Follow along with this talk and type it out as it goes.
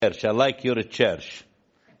Church. I like your church.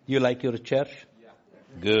 You like your church? Yeah.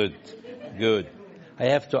 Good, good. I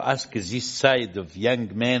have to ask this side of young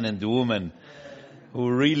men and women who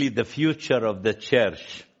are really the future of the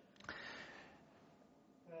church.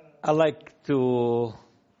 I like to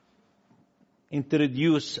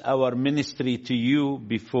introduce our ministry to you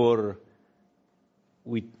before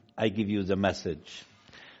I give you the message.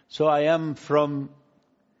 So I am from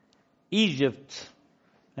Egypt,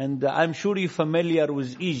 and I'm sure you're familiar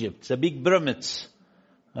with Egypt, the big pyramids,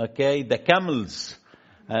 okay, the camels.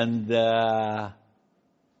 And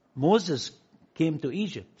Moses came to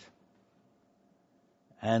Egypt,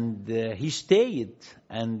 and he stayed,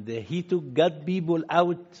 and he took God's people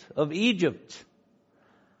out of Egypt.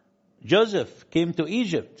 Joseph came to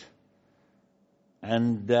Egypt,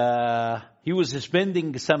 and he was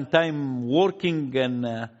spending some time working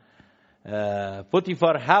in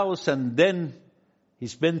Potiphar's house, and then he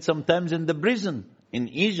spent some time in the prison in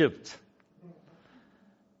Egypt.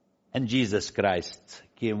 And Jesus Christ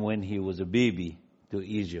came when he was a baby to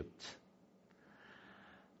Egypt.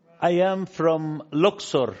 I am from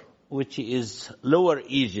Luxor, which is Lower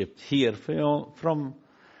Egypt here, from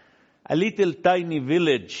a little tiny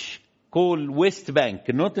village called West Bank,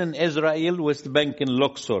 not in Israel, West Bank in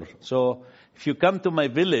Luxor. So if you come to my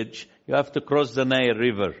village, you have to cross the Nile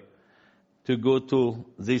River to go to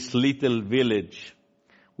this little village,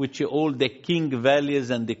 which are all the king valleys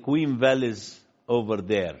and the queen valleys over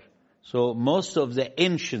there. So most of the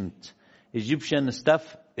ancient Egyptian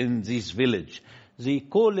stuff in this village. They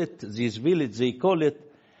call it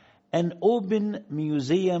an open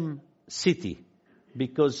museum city,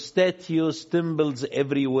 because statues, temples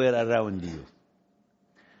everywhere around you.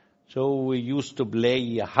 So we used to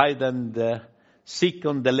play hide and seek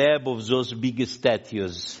on the lap of those big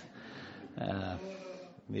statues.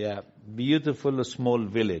 Beautiful small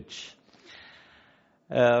village.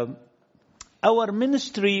 Our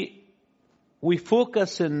ministry, we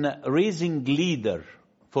focus on raising leader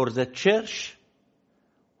for the church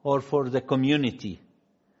or for the community.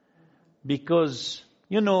 Because,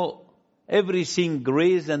 everything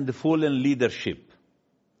rise and fall in leadership.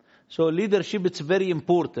 So leadership, it's very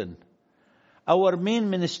important. Our main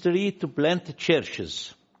ministry to plant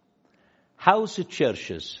churches, house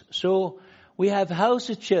churches. So we have house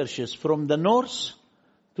churches from the north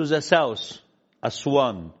to the south,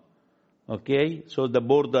 Aswan, okay? So the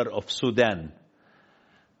border of Sudan.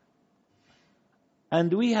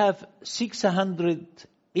 And we have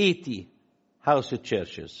 680 house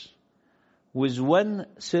churches with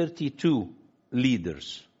 132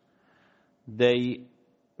 leaders. They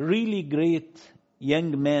really great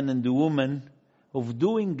young men and women of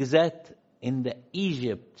doing that in the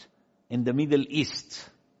Egypt, in the Middle East.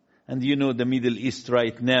 And the Middle East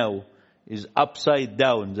right now is upside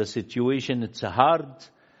down. The situation, it's hard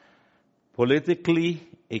politically,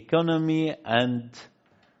 economy, and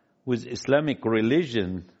with Islamic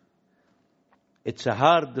religion. It's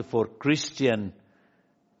hard for Christian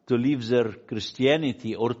to leave their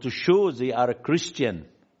Christianity or to show they are a Christian.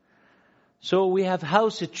 So we have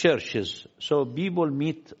house churches. So people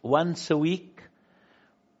meet once a week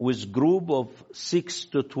with group of 6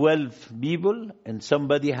 to 12 people in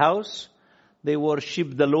somebody's house. They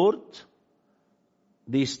worship the Lord.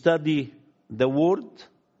 They study the Word,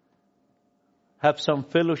 have some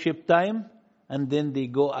fellowship time, and then they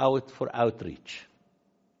go out for outreach.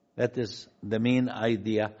 That is the main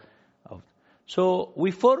idea. So we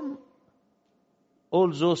form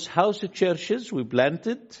all those house churches we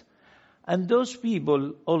planted, and those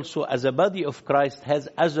people also, as a body of Christ, has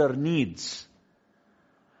other needs.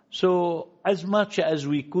 So as much as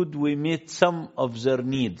we could, we meet some of their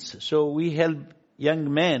needs. So we help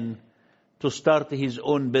young men to start his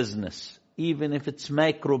own business, even if it's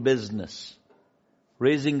micro business,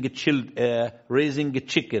 raising a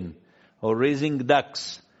chicken, or raising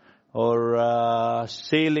ducks, or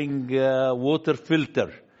selling water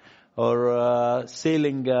filter, or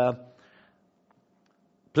selling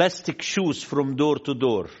plastic shoes from door to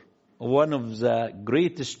door. One of the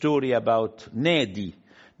great story about Nadi,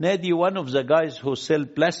 one of the guys who sell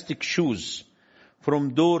plastic shoes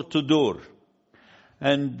from door to door.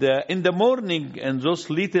 And in the morning in those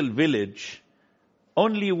little village,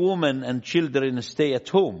 only women and children stay at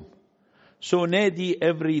home. So Nadi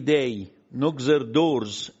every day knocks their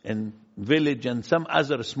doors in village and some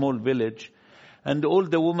other small village, and all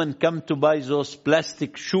the women come to buy those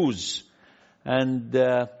plastic shoes. And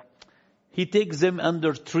he takes them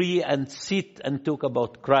under tree and sit and talk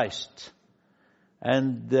about Christ.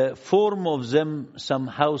 And form of them some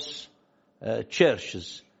house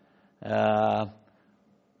churches.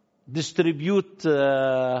 Distribute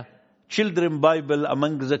children Bible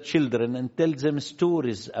among the children and tell them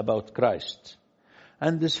stories about Christ.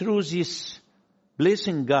 And through this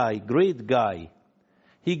blessing guy, great guy,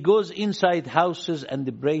 he goes inside houses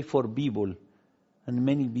and pray for people. And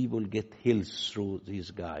many people get healed through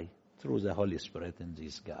this guy, through the Holy Spirit in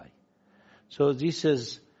this guy. So this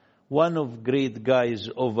is one of great guys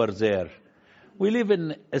over there. We live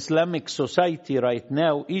in Islamic society right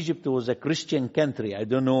now. Egypt was a Christian country. I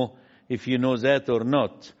don't know if you know that or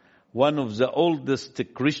not. One of the oldest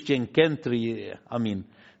Christian country,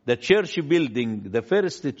 the church building, the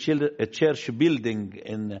first church building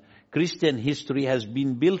in Christian history has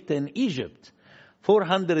been built in Egypt.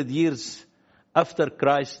 400 years after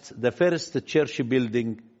Christ, the first church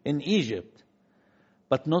building in Egypt.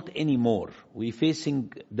 But not anymore. We're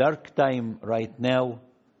facing dark time right now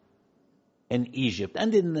in Egypt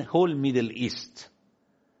and in the whole Middle East.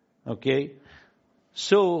 Okay?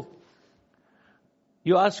 So,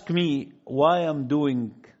 you ask me why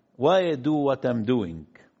I do what I'm doing.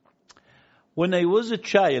 When I was a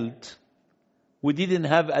child, we didn't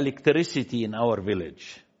have electricity in our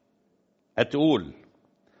village at all.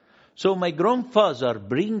 So my grandfather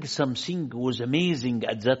bring something was amazing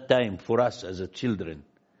at that time for us as a children.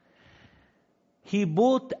 He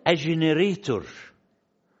bought a generator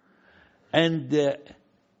and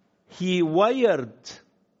he wired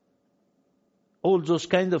all those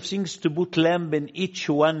kind of things to put lamp in each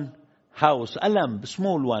one house, a lamp,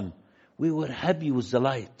 small one. We were happy with the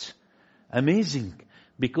light. Amazing,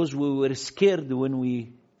 because we were scared when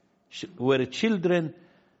we were children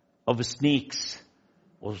of snakes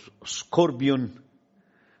or scorpion.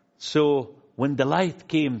 So when the light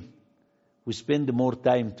came, we spend more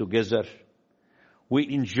time together.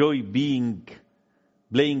 We enjoy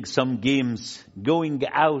playing some games, going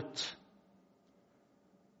out.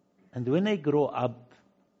 And when I grow up,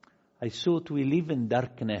 I thought we live in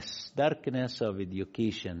darkness of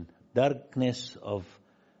education, darkness of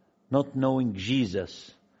not knowing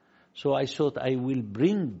Jesus. So I thought I will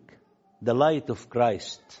bring the light of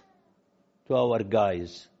Christ to our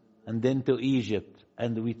guys and then to Egypt,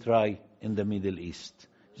 and we try in the Middle East.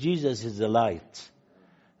 Jesus is the light.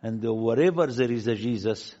 And wherever there is a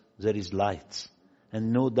Jesus, there is light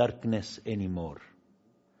and no darkness anymore.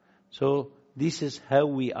 So this is how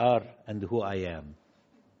we are and who I am.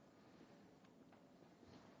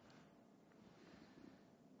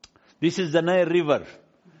 This is the Nile River.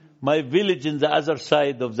 My village in the other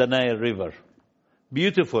side of the Nile River.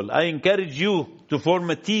 Beautiful. I encourage you to form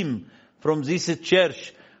a team from this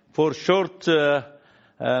church for short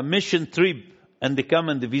mission trip and come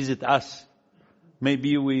and visit us.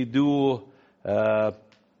 Maybe we do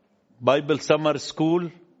Bible summer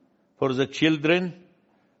school for the children,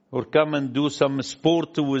 or come and do some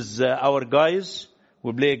sport with our guys.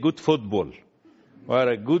 We play good football. We're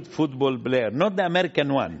a good football player. Not the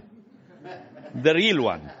American one. The real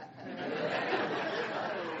one.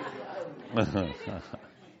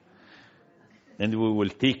 And we will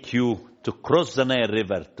take you to cross the Nile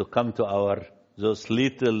River to come to those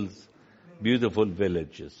little beautiful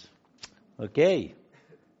villages. Okay.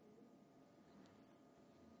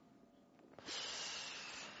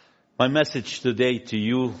 My message today to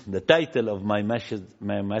you, the title of my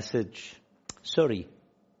message, sorry,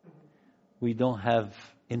 we don't have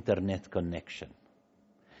internet connection.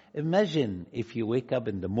 Imagine if you wake up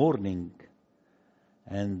in the morning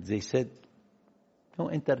and they said, no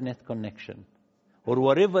internet connection. Or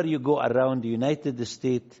wherever you go around the United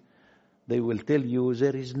States, they will tell you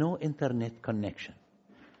there is no internet connection.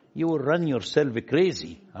 You will run yourself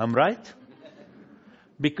crazy. I'm right?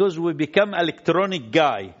 Because we become electronic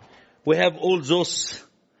guy. We have all those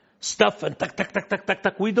stuff and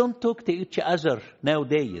tak. We don't talk to each other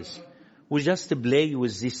nowadays. We just play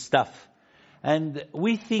with this stuff. And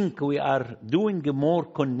we think we are doing more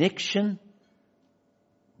connection,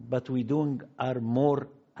 but we are more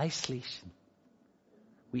isolation.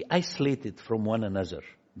 We isolated from one another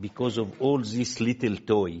because of all this little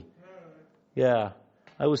toy. Yeah.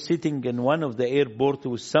 I was sitting in one of the airport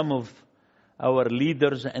with some of our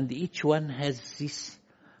leaders, and each one has this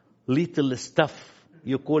little stuff.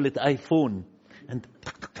 You call it iPhone. And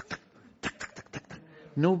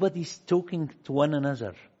nobody's talking to one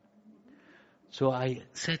another. So I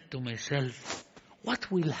said to myself, what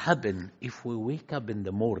will happen if we wake up in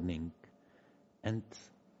the morning and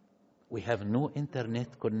we have no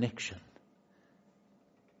internet connection?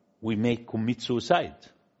 We may commit suicide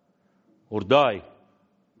or die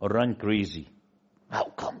or run crazy. How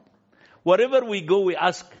come? Wherever we go, we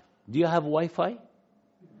ask, do you have Wi-Fi?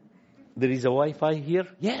 There is a Wi-Fi here?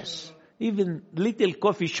 Yes. Even little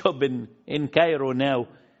coffee shop in Cairo now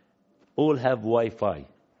all have Wi-Fi.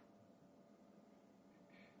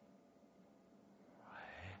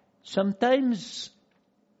 sometimes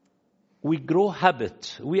we grow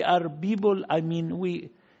habits. We are people,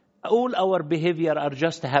 all our behavior are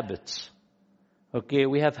just habits. Okay,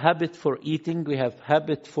 we have habit for eating, we have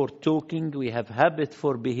habit for talking, we have habit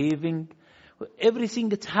for behaving.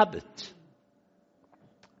 Everything is habit.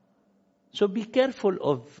 So be careful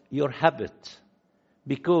of your habit,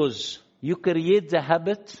 because you create the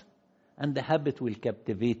habit and the habit will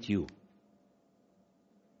captivate you.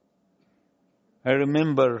 I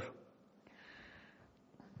remember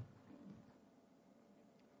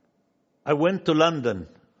I went to London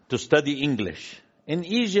to study English. In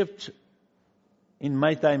Egypt, in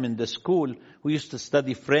my time in the school, we used to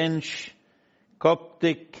study French,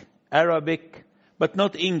 Coptic, Arabic, but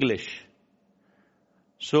not English.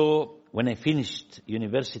 So when I finished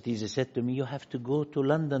university, they said to me, you have to go to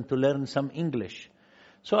London to learn some English.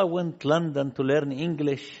 So I went to London to learn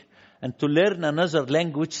English and to learn another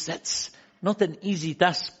language. That's not an easy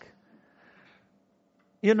task.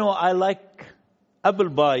 You know, I like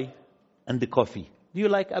apple pie and the coffee. Do you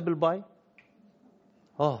like apple pie?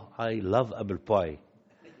 Oh, I love apple pie.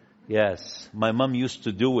 Yes, my mom used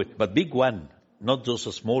to do it, but big one, not just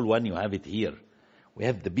a small one. You have it here. We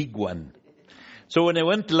have the big one. So when I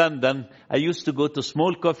went to London, I used to go to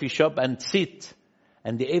small coffee shop and sit.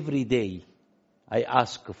 And every day I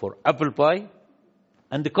ask for apple pie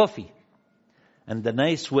and the coffee. And the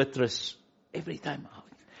nice waitress, every time.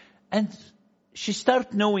 And she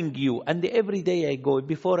start knowing you. And every day I go,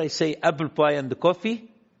 before I say apple pie and the coffee,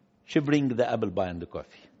 she bring the apple pie and the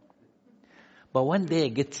coffee. But one day I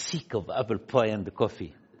get sick of apple pie and the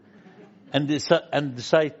coffee. And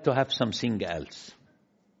decide to have something else.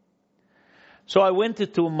 So I went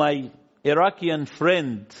to my Iraqi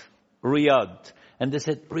friend, Riyadh, and they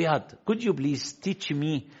said, Riyadh, could you please teach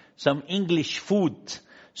me some English food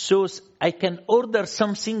so I can order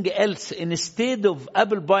something else instead of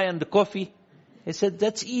apple pie and the coffee? He said,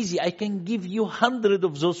 that's easy. I can give you 100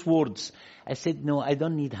 of those words. I said, no, I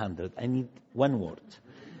don't need 100. I need one word,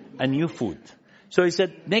 a new food. So he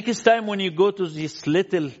said, next time when you go to this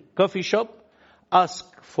little coffee shop, ask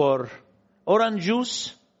for orange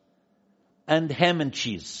juice and ham and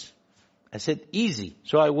cheese. I said, easy.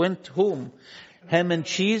 So I went home, ham and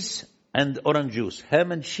cheese and orange juice.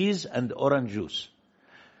 Ham and cheese and orange juice.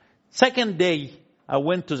 Second day, I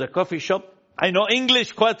went to the coffee shop. I know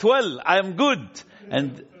English quite well. I am good.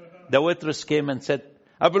 And the waitress came and said,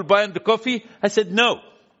 apple pie and the coffee? I said, no.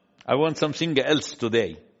 I want something else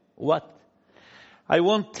today. What? I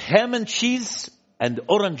want ham and cheese and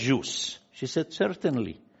orange juice. She said,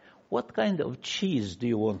 certainly. What kind of cheese do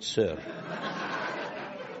you want, sir?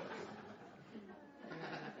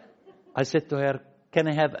 I said to her, can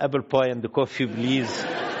I have apple pie and the coffee, please?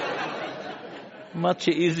 Much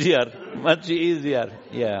easier.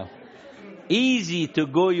 Yeah. Easy to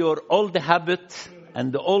go your old habit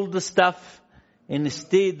and the old stuff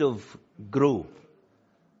instead of grow.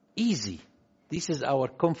 Easy. This is our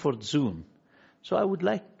comfort zone. So I would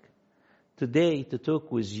like today to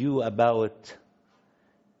talk with you about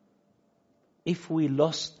if we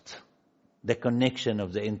lost the connection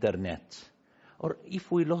of the internet, or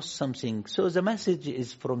if we lost something. So the message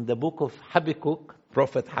is from the book of Habakkuk,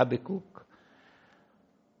 Prophet Habakkuk,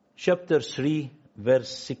 chapter 3, verse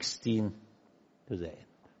 16 to the end.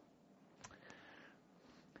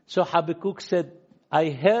 So Habakkuk said, I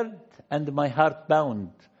heard and my heart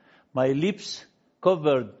bound, my lips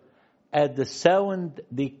covered. At the sound,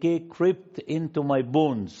 decay crept into my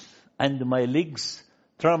bones, and my legs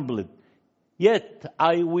trembled. Yet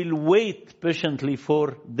I will wait patiently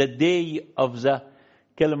for the day of the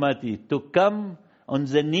calamity to come on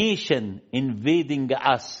the nation invading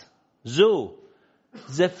us. Though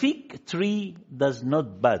the fig tree does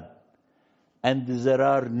not bud, and there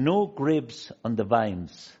are no grapes on the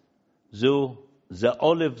vines. Though the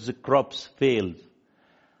olive crops fail,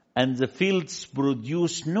 and the fields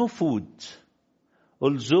produce no food.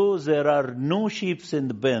 Although there are no sheep in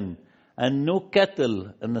the pen, and no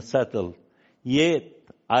cattle in the saddle, yet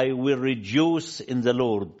I will rejoice in the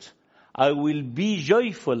Lord. I will be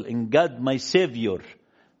joyful in God my Savior.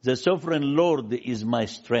 The sovereign Lord is my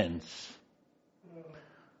strength.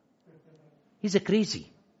 He's a crazy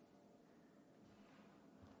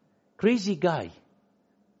guy.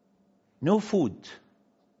 No food,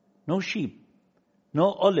 no sheep,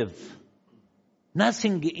 no olive,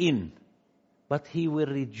 nothing in, but he will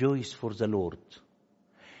rejoice for the Lord.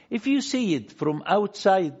 If you see it from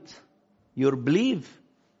outside, you believe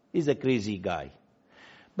he's a crazy guy.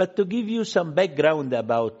 But to give you some background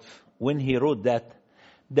about when he wrote that,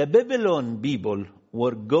 the Babylon people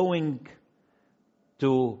were going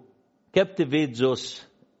to captivate those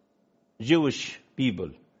Jewish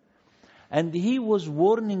people. And he was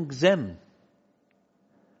warning them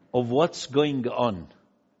of what's going on.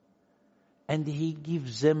 And he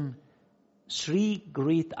gives them 3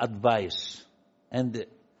 great advice. And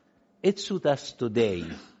it's with us today.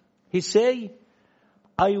 He say,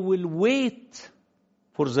 I will wait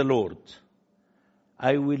for the Lord.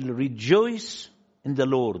 I will rejoice in the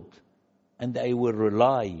Lord. And I will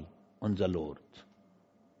rely on the Lord.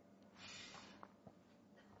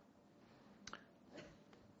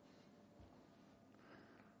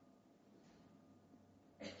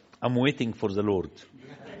 I'm waiting for the Lord.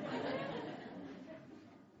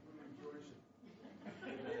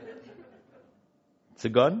 It's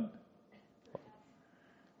gone?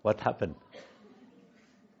 What happened?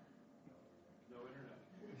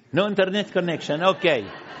 No internet connection. Okay.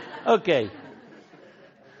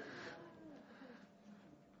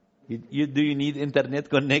 Do you need internet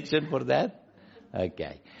connection for that?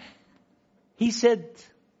 Okay. He said,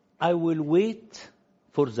 I will wait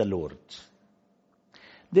for the Lord.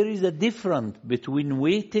 There is a difference between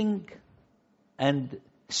waiting and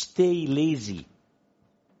stay lazy.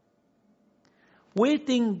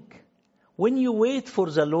 Waiting, when you wait for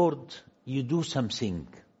the Lord, you do something.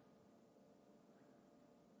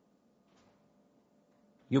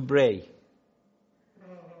 You pray.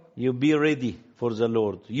 You be ready for the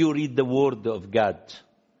Lord. You read the Word of God.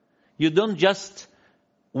 You don't just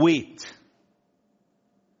wait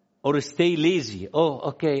or stay lazy. Oh,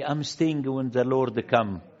 okay, I'm staying when the Lord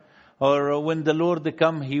come. Or when the Lord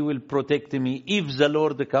come, He will protect me. If the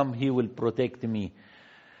Lord come, He will protect me.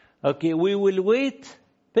 Okay, we will wait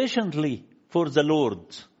patiently for the Lord.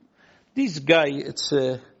 This guy, it's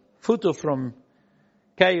a photo from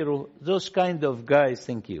Cairo. Those kind of guys,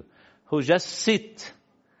 thank you, who just sit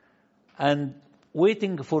and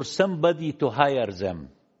waiting for somebody to hire them.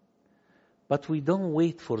 But we don't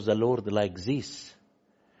wait for the Lord like this.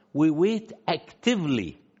 We wait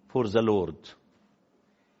actively for the Lord.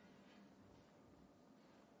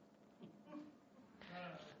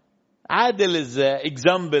 Adil is an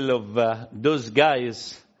example of those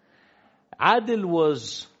guys. Adil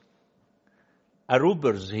was a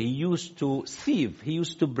robber. He used to thieve. He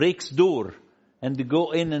used to break door and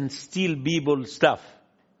go in and steal people's stuff.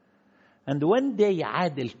 And one day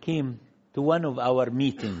Adil came to one of our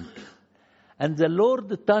meetings. And the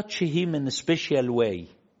Lord touched him in a special way.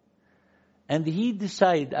 And he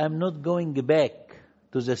decided, I'm not going back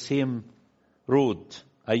to the same road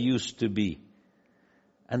I used to be.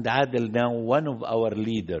 And Adil now one of our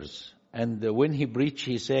leaders. And when he preached,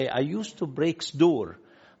 he say, I used to break door,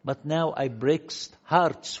 but now I break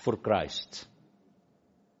hearts for Christ.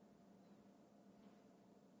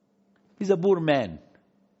 He's a poor man,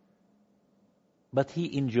 but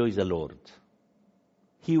he enjoys the Lord.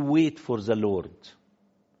 He wait for the Lord.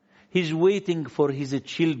 He's waiting for his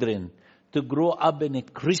children to grow up in a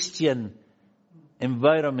Christian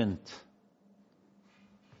environment.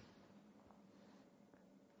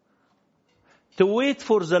 To wait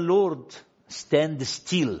for the Lord, stand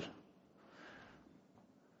still.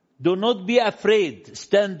 Do not be afraid.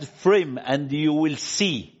 Stand firm and you will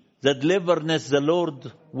see the deliverance the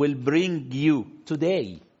Lord will bring you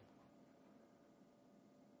today.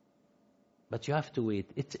 But you have to wait.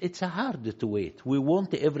 It's hard to wait. We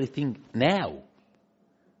want everything now.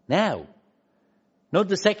 Now. Not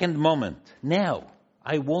the second moment. Now.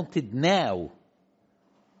 I want it now.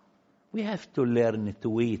 We have to learn to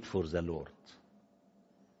wait for the Lord.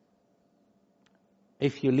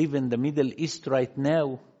 If you live in the Middle East right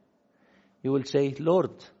now, you will say, Lord,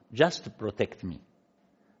 just protect me.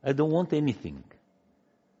 I don't want anything,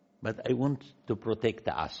 but I want to protect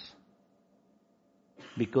us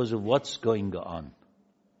because of what's going on.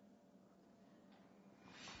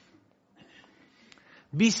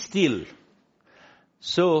 Be still.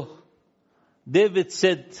 So David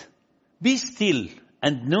said, be still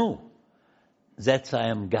and know that I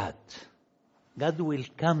am God. God will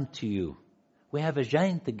come to you. We have a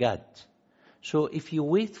giant God. So if you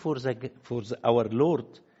wait for our Lord,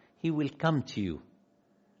 He will come to you.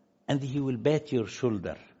 And He will pat your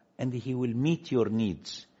shoulder. And He will meet your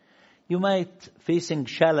needs. You might facing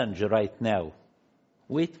challenge right now.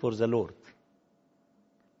 Wait for the Lord.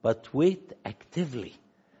 But wait actively.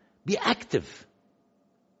 Be active.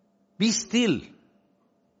 Be still.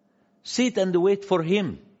 Sit and wait for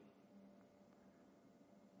Him.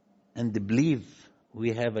 And believe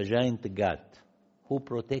we have a giant God who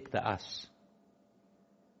protects us.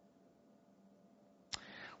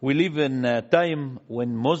 We live in a time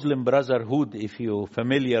when Muslim Brotherhood, if you're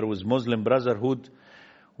familiar with Muslim Brotherhood,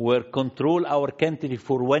 were control our country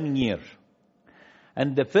for 1 year.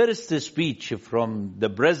 And the first speech from the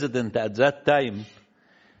president at that time,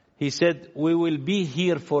 He said, we will be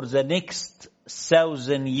here for the next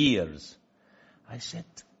 1,000 years. I said,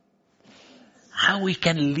 how we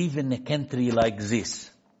can live in a country like this?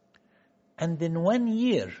 And in 1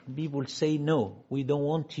 year, people say, no, we don't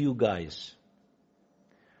want you guys.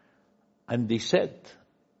 And they said,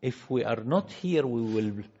 if we are not here, we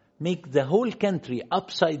will make the whole country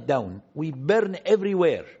upside down. We burn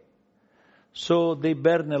everywhere. So they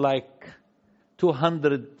burn like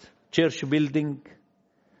 200 church buildings.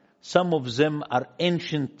 Some of them are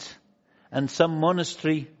ancient and some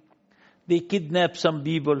monastery. They kidnap some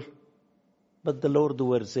people. But the Lord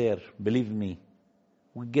was there, believe me.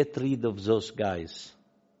 We get rid of those guys.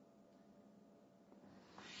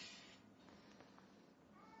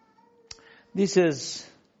 This is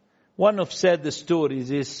one of sad stories.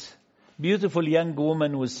 This beautiful young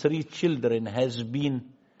woman with 3 children has been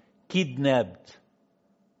kidnapped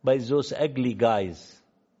by those ugly guys.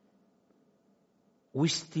 We're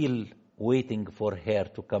still waiting for her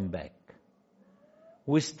to come back.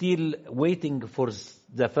 We're still waiting for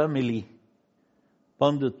the family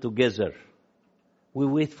bonded together. We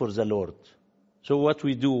wait for the Lord. So what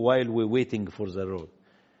we do while we're waiting for the Lord?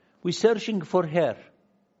 We're searching for her.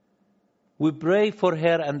 We pray for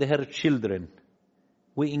her and her children.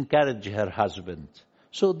 We encourage her husband.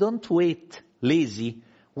 So don't wait lazy,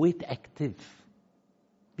 wait active.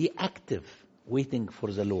 Be active, waiting for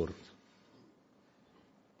the Lord.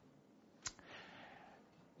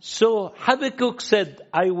 So Habakkuk said,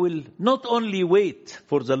 I will not only wait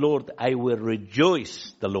for the Lord, I will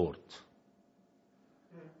rejoice the Lord.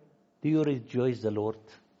 Do you rejoice the Lord?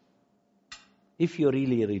 If you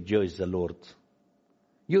really rejoice the Lord,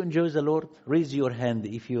 you enjoy the Lord? Raise your hand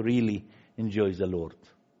if you really enjoy the Lord.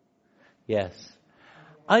 Yes.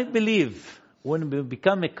 I believe when we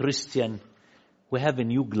become a Christian, we have a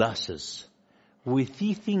new glasses. We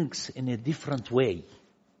see things in a different way.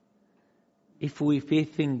 If we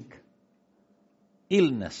facing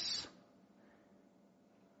illness,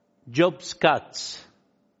 jobs cuts,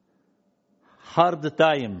 hard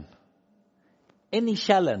time, any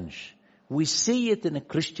challenge, we see it in a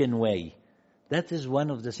Christian way. That is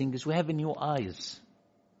one of the things. We have new eyes.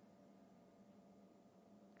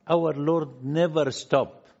 Our Lord never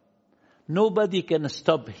stops. Nobody can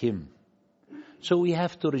stop Him. So we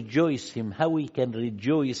have to rejoice Him. How we can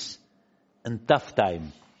rejoice in tough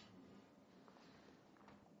time.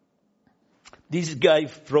 This guy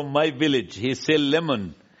from my village, he sell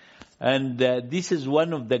lemon. And this is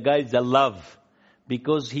one of the guys I love.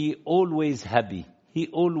 Because he always happy. He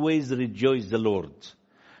always rejoice the Lord.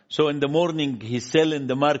 So in the morning, he sell in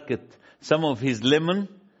the market some of his lemon.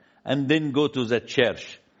 And then go to the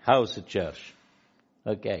church. House church.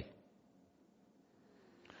 Okay.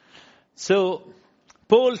 So,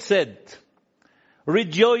 Paul said,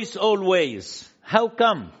 rejoice always. How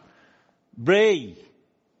come? Pray.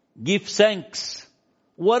 Give thanks.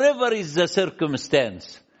 Whatever is the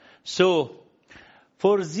circumstance. So,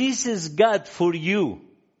 for this is God for you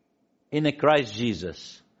in a Christ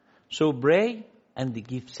Jesus. So pray and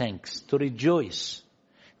give thanks. To rejoice.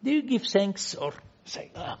 Do you give thanks or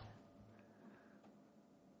say,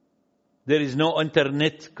 there is no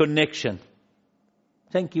internet connection.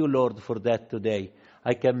 Thank you, Lord, for that today.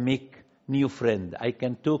 I can make new friend. I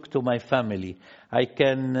can talk to my family. I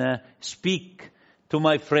can speak to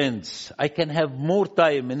my friends. I can have more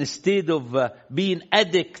time instead of being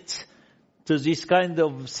addict to this kind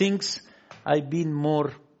of things. I've been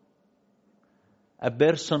more a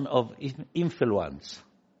person of influence.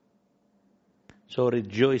 So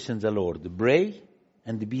rejoice in the Lord. Pray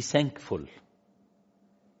and be thankful.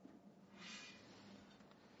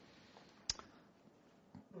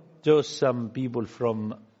 Just some people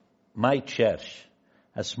from my church,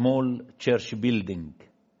 a small church building,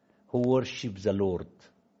 who worship the Lord.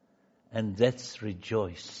 And that's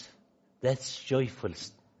rejoice. That's joyful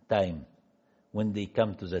time when they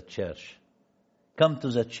come to the church. Come to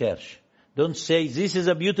the church. Don't say, this is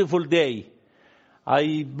a beautiful day.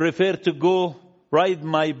 I prefer to go ride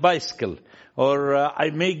my bicycle. Or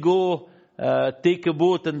I may go take a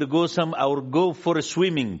boat and go or go for a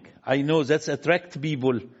swimming. I know that's attract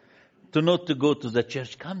people to not to go to the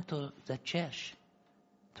church. Come to the church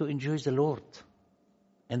to enjoy the Lord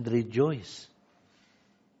and rejoice.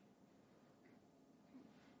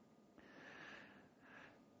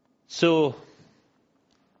 So,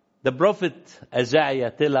 the prophet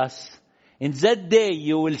Isaiah tells us, in that day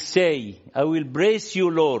you will say, I will praise you,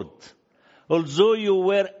 Lord. Although you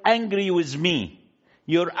were angry with me,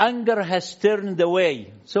 your anger has turned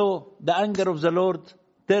away. So, the anger of the Lord,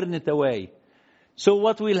 turn it away. So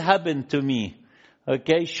what will happen to me?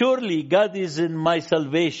 Okay, surely God is in my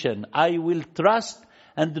salvation. I will trust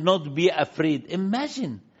and not be afraid.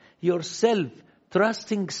 Imagine yourself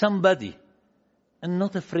trusting somebody and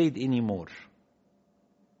not afraid anymore.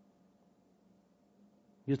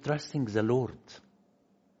 You're trusting the Lord.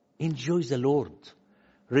 Enjoy the Lord.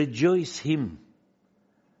 Rejoice Him.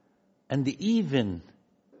 And even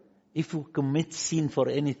if we commit sin for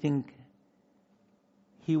anything,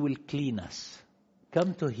 He will clean us.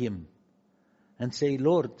 Come to Him and say,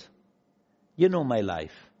 Lord, you know my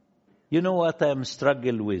life. You know what I am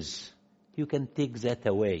struggling with. You can take that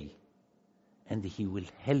away. And He will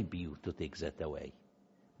help you to take that away.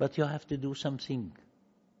 But you have to do something.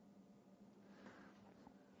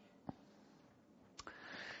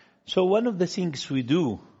 So one of the things we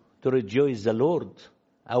do to rejoice the Lord,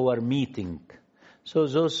 our meeting. So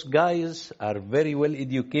those guys are very well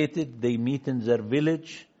educated. They meet in their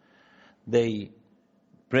village. They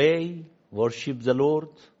pray, worship the Lord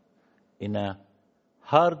in a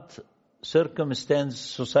hard circumstance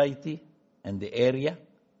society and the area.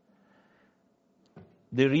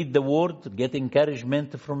 They read the Word, get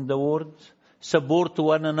encouragement from the Word, support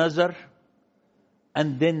one another,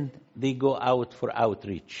 and then they go out for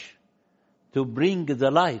outreach to bring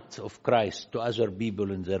the light of Christ to other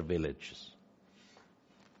people in their villages.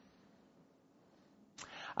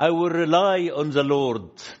 I will rely on the Lord.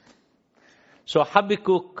 So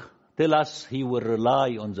Habakkuk tells us he will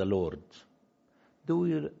rely on the Lord. Do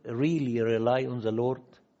we really rely on the Lord?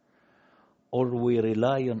 Or we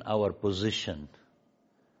rely on our position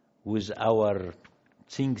with our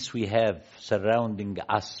things we have surrounding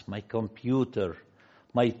us, my computer,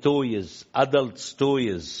 my toys, adults'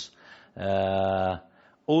 toys,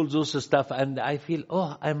 all those stuff, and I feel,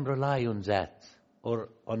 I'm relying on that, or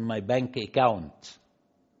on my bank account.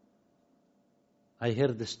 I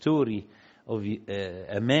heard the story of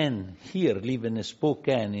a man here living in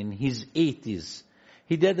Spokane in his 80s.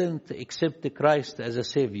 He didn't accept Christ as a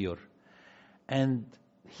Savior. And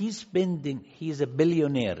he's a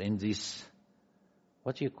billionaire in this,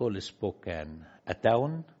 what do you call Spokane? A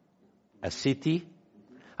town? A city?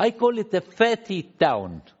 I call it a fatty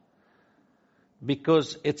town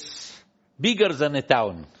because it's bigger than a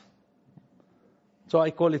town. So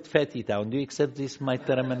I call it fatty town. Do you accept this, my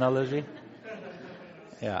terminology?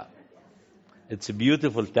 Yeah. It's a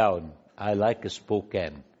beautiful town. I like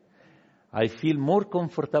Spokane. I feel more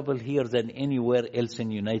comfortable here than anywhere else in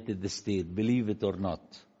the United States, believe it or not.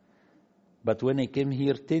 But when I came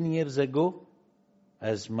here 10 years ago,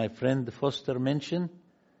 as my friend Foster mentioned,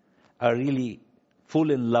 I really fall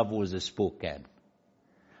in love with Spokane.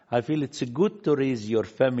 I feel it's good to raise your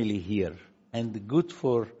family here and good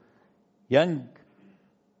for young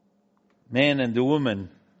men and women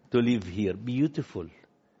to live here. Beautiful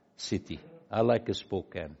city. I like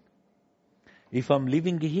Spokane. If I'm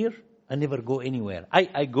living here, I never go anywhere.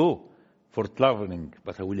 I go for traveling,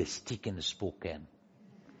 but I will stick in Spokane.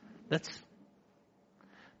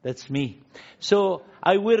 That's me. So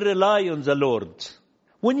I will rely on the Lord.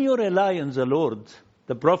 When you rely on the Lord,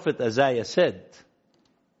 the prophet Isaiah said,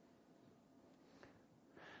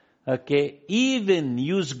 even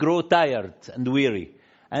youths grow tired and weary,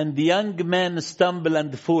 and the young men stumble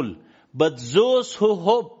and fall. But those who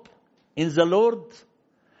hope in the Lord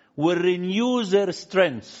will renew their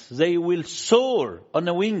strength. They will soar on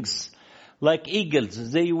the wings like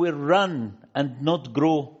eagles. They will run and not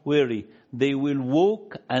grow weary. They will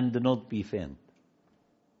walk and not be faint.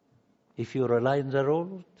 If you rely on the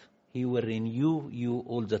Lord, He will renew you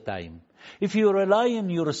all the time. If you rely on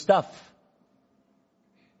your stuff,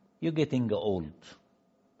 you're getting old.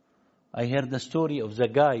 I heard the story of the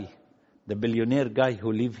guy, the billionaire guy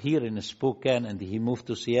who lived here in Spokane and he moved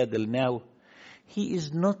to Seattle now. He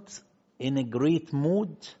is not in a great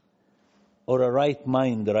mood or a right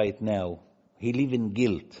mind right now. He lives in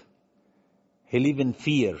guilt. He lives in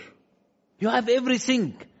fear. You have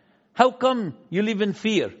everything. How come you live in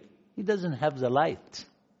fear? He doesn't have the light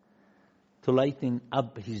to lighten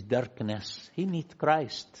up his darkness. He needs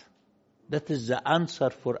Christ. That is the answer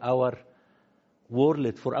for our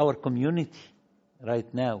world, for our community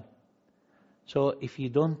right now. So if you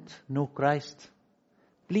don't know Christ,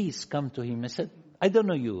 please come to Him. I said, I don't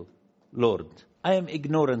know you, Lord. I am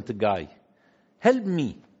ignorant guy. Help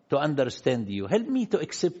me to understand you. Help me to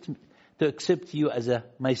accept you as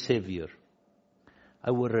my Savior.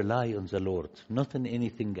 I will rely on the Lord, not on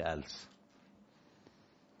anything else.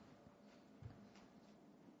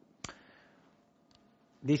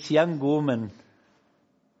 This young woman,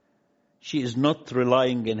 she is not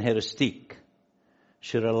relying on her stick.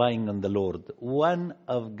 She's relying on the Lord. One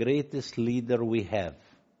of greatest leader we have.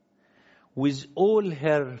 With all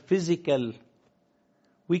her physical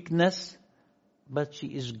weakness, but she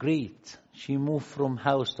is great. She moved from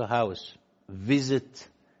house to house, visit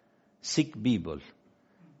sick people,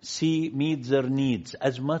 meet their needs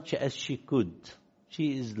as much as she could.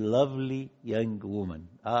 She is a lovely young woman.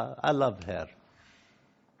 I love her.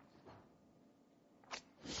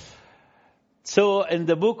 So in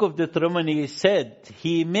the book of Deuteronomy, it said,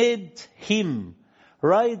 he made him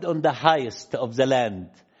ride on the highest of the land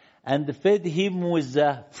and fed him with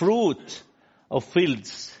the fruit of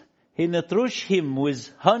fields. He nourished him with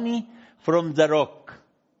honey from the rock.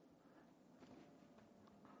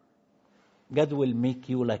 God will make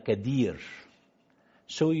you like a deer,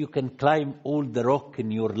 so you can climb all the rock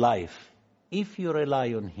in your life if you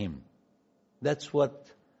rely on him. That's what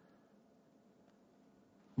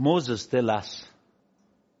Moses tells us.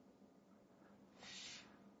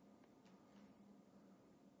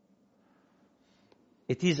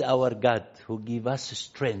 It is our God who gives us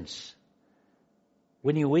strength.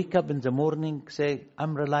 When you wake up in the morning, say,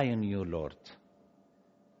 I'm relying on you, Lord.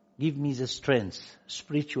 Give me the strength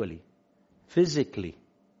spiritually, physically,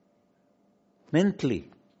 mentally.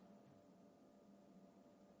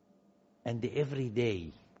 And every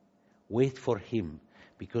day, wait for him,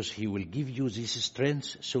 because he will give you this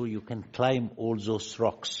strength so you can climb all those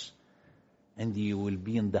rocks and you will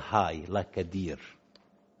be in the high like a deer.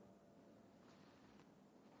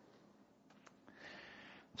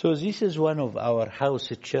 So this is one of our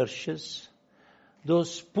house churches.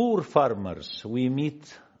 Those poor farmers, we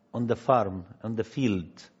meet on the farm, on the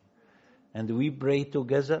field, and we pray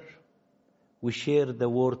together. We share the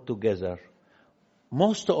word together.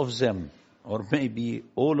 Most of them, or maybe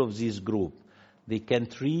all of this group, they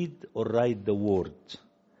can't read or write the word.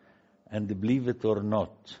 And believe it or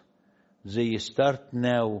not, they start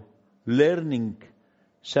now learning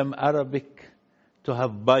some Arabic to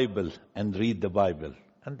have Bible and read the Bible.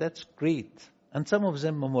 And that's great. And some of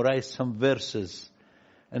them memorize some verses.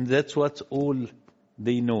 And that's what all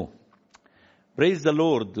they know. Praise the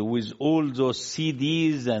Lord. With all those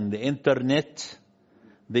CDs and the internet,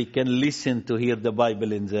 they can listen to hear the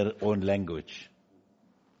Bible in their own language.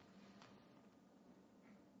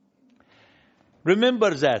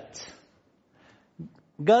 Remember that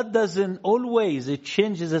God doesn't always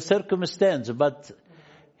change the circumstance, but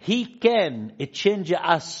he can change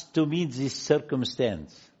us to meet this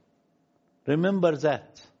circumstance. Remember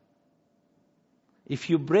that. If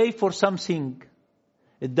you pray for something,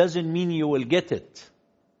 it doesn't mean you will get it.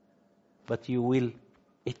 But you will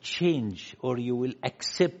change, or you will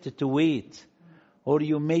accept to wait, or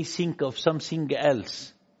you may think of something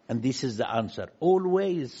else. And this is the answer.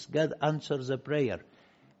 Always God answers a prayer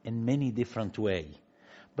in many different ways.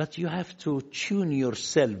 But you have to tune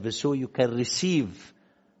yourself so you can receive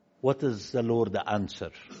what is the Lord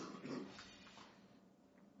answer.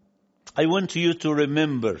 I want you to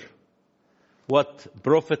remember what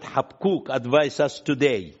Prophet Habakkuk advised us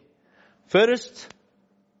today. First,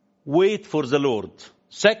 wait for the Lord.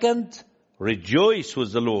 Second, rejoice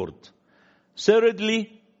with the Lord.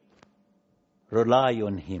 Thirdly, rely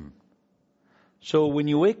on him. So when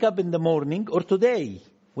you wake up in the morning, or today,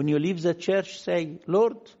 when you leave the church, say,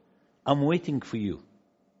 Lord, I'm waiting for you.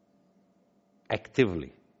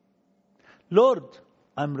 Actively. Lord,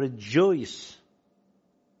 I'm rejoice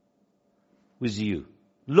with you.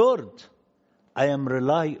 Lord, I am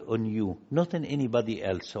rely on you, not on anybody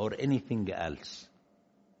else or anything else.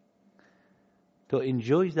 To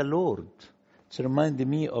enjoy the Lord. It reminds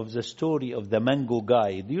me of the story of the mango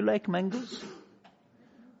guy. Do you like mangoes?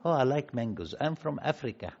 Oh, I like mangoes. I'm from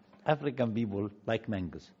Africa. African people like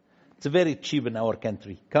mangoes. It's very cheap in our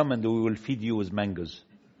country. Come and we will feed you with mangoes.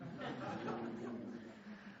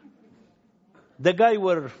 The guy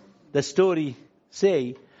the story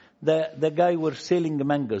say, the guy were selling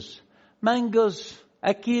mangoes. Mangoes,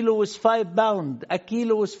 a kilo was 5 pounds. A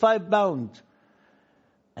kilo was 5 pounds.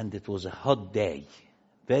 And it was a hot day,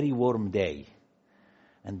 very warm day.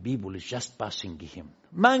 And people is just passing him.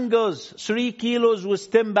 Mangoes, 3 kilos was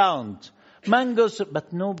 10 pounds. Mangoes,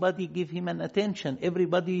 but nobody give him an attention.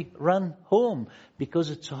 Everybody run home because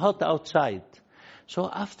it's hot outside. So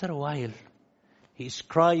after a while, he's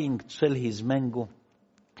crying to sell his mango.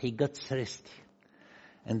 He got thirsty.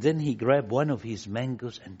 And then he grabbed one of his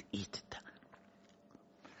mangoes and eat it.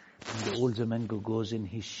 And all the mango goes in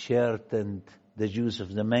his shirt and the juice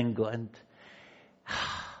of the mango. And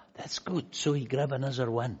that's good. So he grabbed another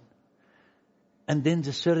one. And then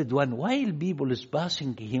the third one. While people is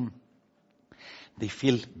passing him, they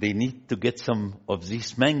feel they need to get some of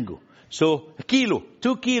this mango. So a kilo,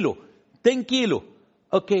 2 kilo, 10 kilo.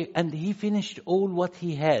 Okay, and he finished all what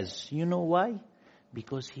he has. You know why?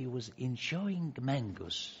 Because he was enjoying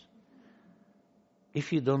mangoes.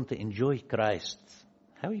 if you don't enjoy Christ,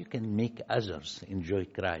 how you can make others enjoy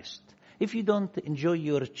Christ? If you don't enjoy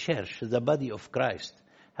your church, the body of Christ,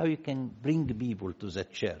 how you can bring people to the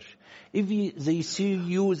church? If they see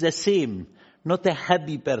you the same, not a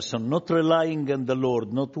happy person, not relying on the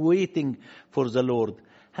Lord, not waiting for the Lord,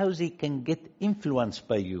 how they can get influenced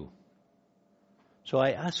by you? So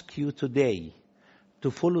I ask you today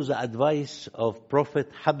to follow the advice of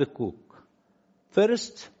Prophet Habakkuk.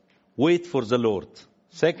 First, wait for the Lord.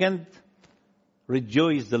 Second,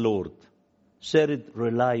 rejoice the Lord. Third,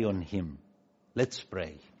 rely on Him. Let's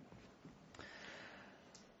pray.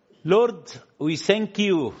 Lord, we thank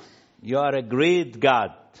you. You are a great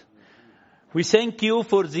God. We thank you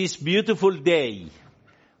for this beautiful day.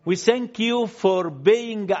 We thank you for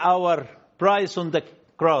paying our price on the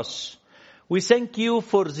cross. We thank you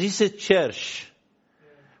for this church.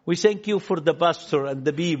 We thank you for the pastor and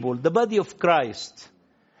the people, the body of Christ.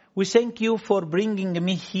 We thank you for bringing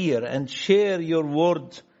me here and share your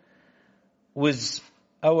word with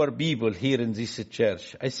our people here in this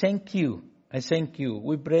church. I thank you. I thank you.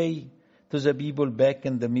 We pray to the people back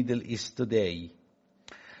in the Middle East today.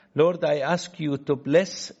 Lord, I ask you to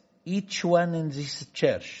bless each one in this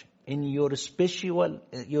church in your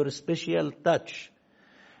special touch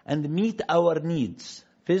and meet our needs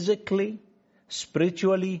physically,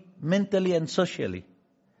 spiritually, mentally, and socially.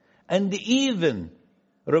 And even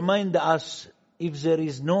remind us if there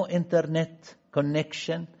is no internet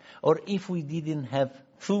connection or if we didn't have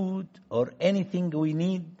food or anything we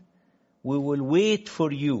need, we will wait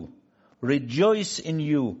for you, rejoice in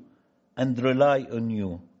you, and rely on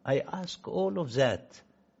you. I ask all of that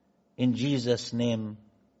in Jesus' name.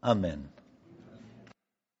 Amen.